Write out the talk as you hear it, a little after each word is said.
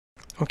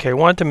Okay, I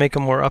wanted to make a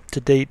more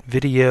up-to-date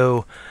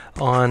video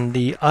on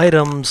the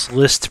items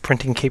list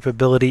printing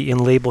capability in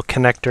Label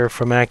Connector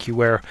from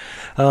AccuWare.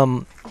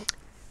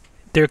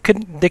 There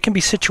can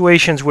be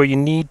situations where you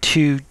need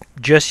to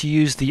just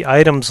use the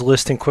items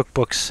list in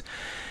QuickBooks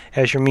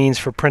as your means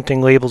for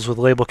printing labels with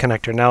Label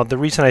Connector. Now, the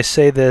reason I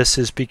say this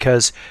is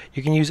because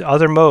you can use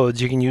other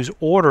modes. You can use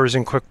orders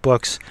in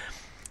QuickBooks,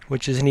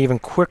 which is an even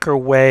quicker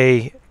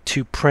way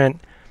to print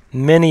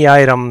many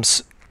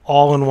items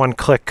all in one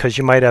click, because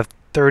you might have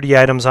 30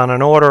 items on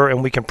an order,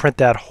 and we can print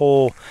that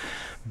whole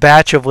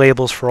batch of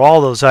labels for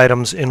all those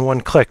items in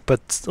one click.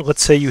 But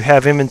let's say you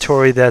have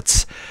inventory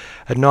that's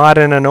not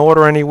in an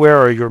order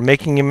anywhere, or you're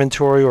making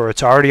inventory, or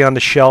it's already on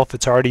the shelf,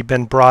 it's already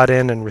been brought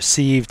in and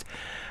received,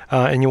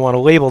 and you want to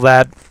label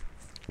that.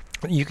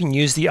 You can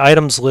use the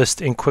items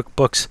list in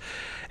QuickBooks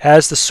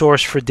as the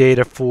source for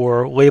data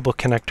for Label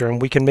Connector,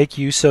 and we can make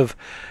use of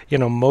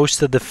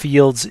most of the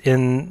fields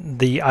in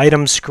the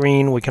item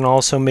screen. We can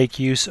also make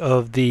use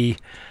of the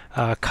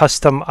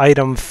custom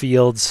item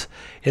fields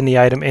in the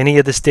item. Any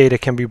of this data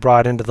can be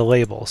brought into the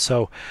label.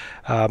 So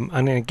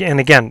and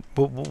again,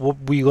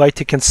 we like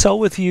to consult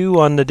with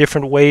you on the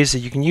different ways that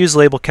you can use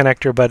Label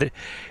Connector, but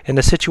in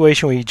a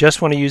situation where you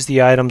just want to use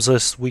the items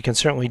list, we can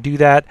certainly do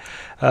that.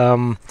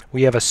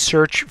 We have a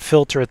search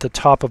filter at the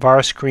top of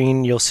our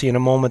screen. You'll see in a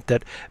moment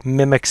that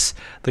mimics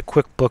the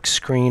QuickBooks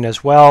screen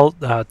as well,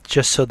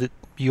 just so that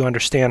you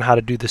understand how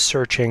to do the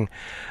searching.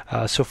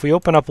 So if we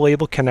open up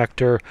Label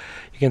Connector,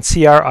 you can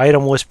see our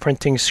item list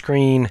printing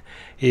screen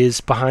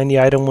is behind the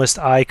item list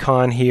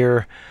icon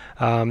here.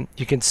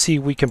 You can see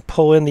we can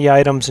pull in the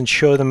items and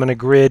show them in a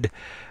grid,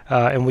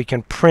 and we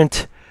can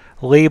print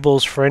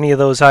labels for any of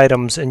those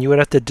items, and you would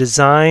have to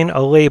design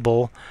a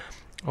label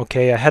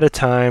ahead of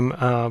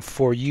time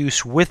for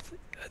use with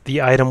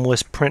the item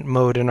list print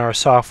mode in our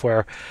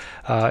software,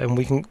 and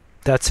we can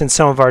that's in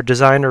some of our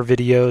designer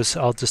videos.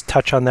 I'll just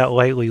touch on that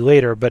lightly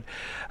later. But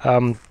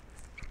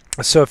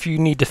so if you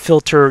need to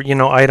filter,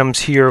 items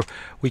here,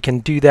 we can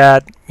do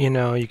that.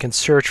 You can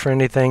search for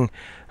anything,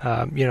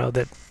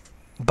 that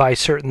by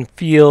certain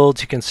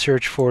fields. You can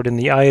search for it in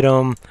the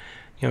item,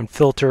 and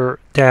filter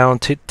down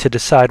to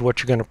decide what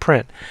you're going to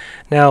print.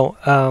 Now,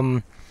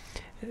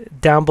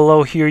 down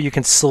below here, you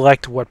can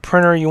select what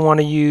printer you want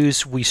to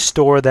use. We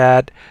store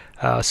that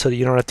so that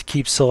you don't have to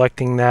keep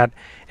selecting that.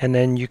 And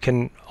then you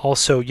can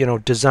also,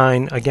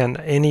 design, again,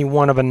 any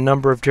one of a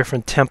number of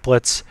different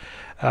templates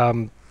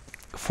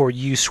for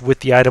use with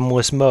the item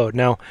list mode.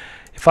 Now,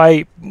 if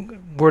I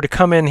were to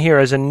come in here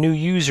as a new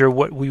user,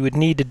 what we would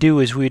need to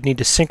do is we would need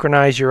to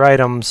synchronize your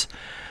items.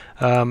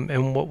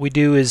 And what we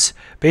do is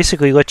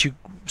basically let you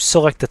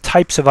select the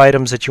types of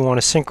items that you want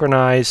to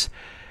synchronize,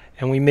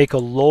 and we make a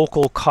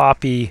local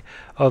copy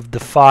of the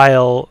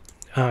file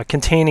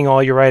containing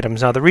all your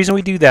items. Now, the reason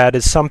we do that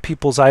is some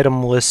people's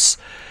item lists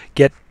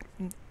get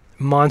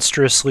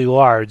monstrously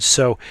large.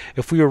 So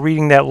if we were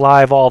reading that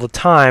live all the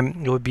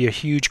time, it would be a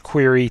huge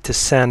query to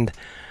send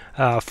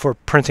for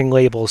printing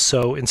labels.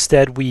 So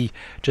instead, we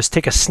just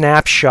take a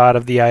snapshot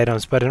of the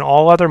items. But in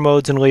all other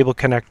modes in Label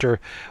Connector,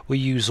 we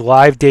use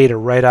live data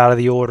right out of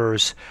the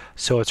orders,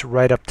 so it's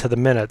right up to the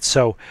minute.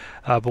 So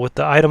but with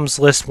the items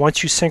list,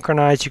 once you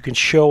synchronize, you can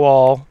show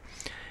all,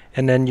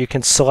 and then you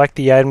can select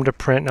the item to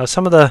print. Now,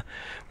 some of the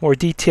more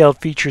detailed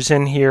features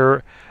in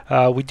here,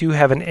 we do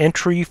have an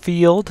entry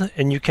field,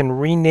 and you can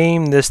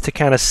rename this to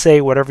kind of say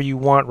whatever you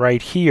want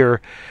right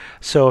here.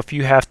 So if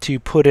you have to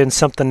put in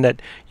something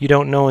that you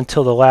don't know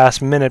until the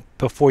last minute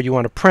before you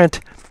want to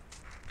print,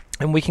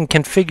 and we can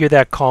configure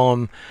that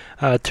column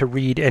to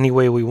read any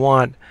way we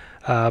want.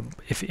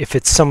 If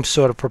it's some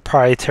sort of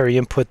proprietary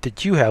input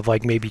that you have,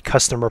 like maybe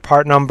customer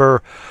part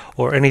number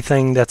or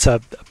anything that's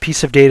a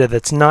piece of data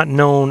that's not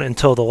known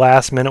until the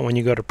last minute when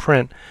you go to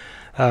print,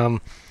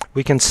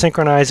 we can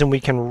synchronize and we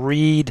can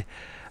read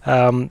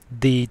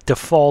the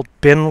default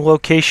bin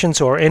locations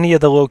or any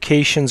of the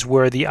locations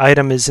where the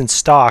item is in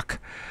stock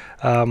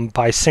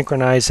by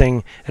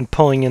synchronizing and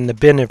pulling in the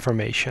bin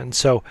information.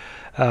 So,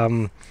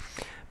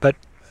 but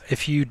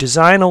if you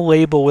design a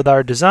label with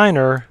our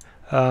designer,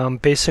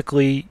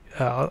 basically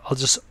I'll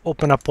just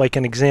open up like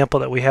an example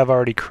that we have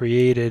already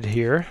created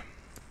here.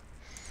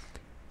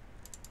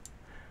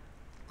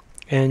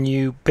 And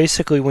you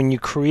basically, when you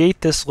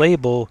create this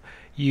label,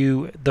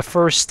 the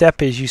first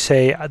step is you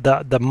say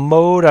the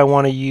mode I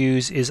want to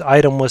use is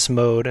item list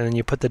mode, and then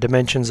you put the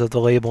dimensions of the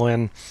label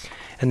in,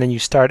 and then you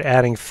start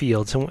adding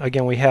fields. And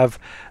again, we have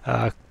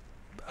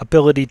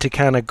ability to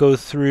kind of go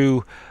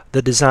through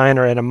the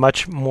designer at a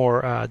much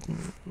more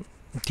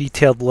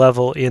detailed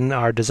level in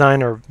our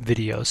designer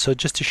videos. So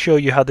just to show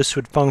you how this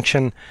would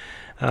function,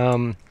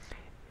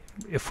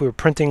 if we were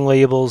printing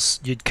labels,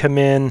 you'd come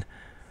in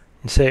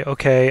and say,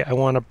 okay, I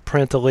want to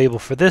print a label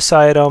for this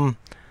item.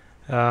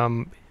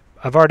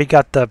 I've already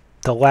got the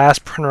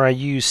last printer I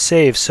use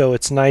saved, so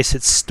it's nice.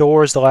 It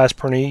stores the last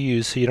printer you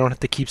use, so you don't have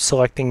to keep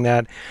selecting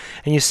that.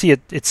 And you see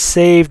it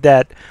saved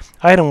that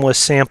item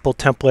list sample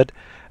template.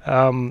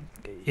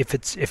 If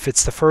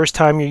it's the first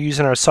time you're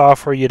using our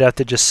software, you'd have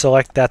to just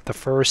select that the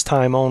first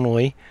time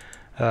only.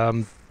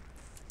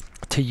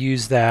 to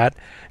use that,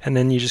 and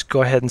then you just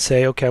go ahead and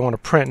say, okay, I want to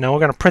print. Now we're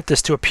going to print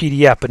this to a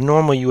PDF, but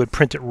normally you would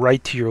print it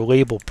right to your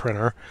label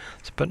printer.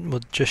 But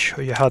we'll just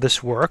show you how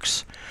this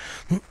works.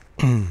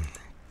 And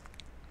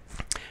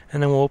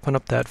then we'll open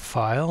up that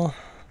file.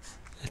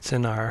 It's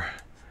in our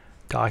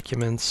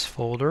Documents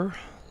folder.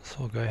 So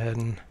we'll go ahead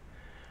and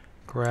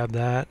grab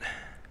that.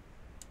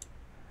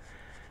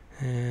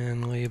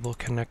 And label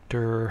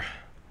connector.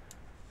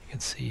 You can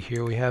see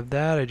here we have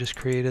that. I just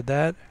created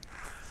that.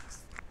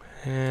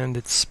 And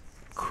it's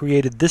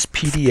created this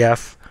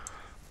PDF.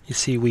 You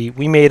see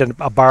we made a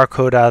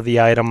barcode out of the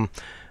item.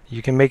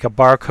 You can make a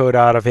barcode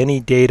out of any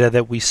data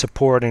that we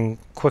support in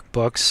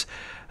QuickBooks.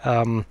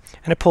 And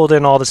it pulled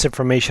in all this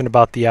information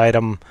about the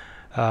item,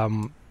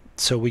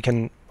 so we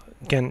can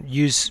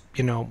use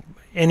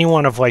any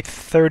one of like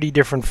 30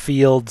 different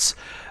fields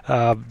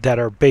that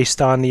are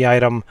based on the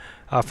item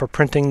for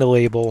printing the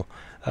label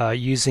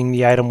using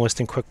the item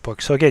list in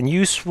QuickBooks. So again,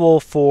 useful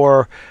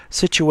for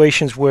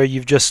situations where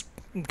you've just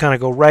kind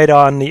of go right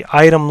on the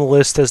item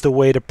list as the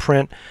way to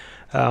print.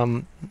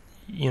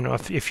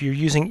 If you're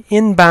using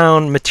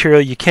inbound material,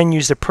 you can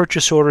use the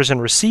purchase orders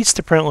and receipts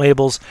to print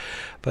labels.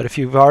 But if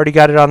you've already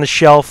got it on the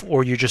shelf,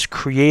 or you're just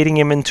creating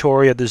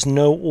inventory, or there's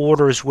no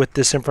orders with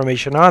this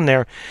information on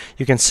there,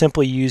 you can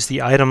simply use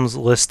the items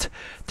list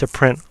to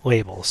print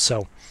labels.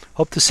 So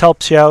hope this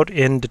helps you out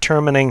in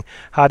determining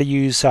how to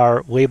use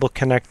our label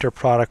connector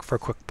product for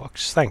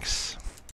QuickBooks. Thanks.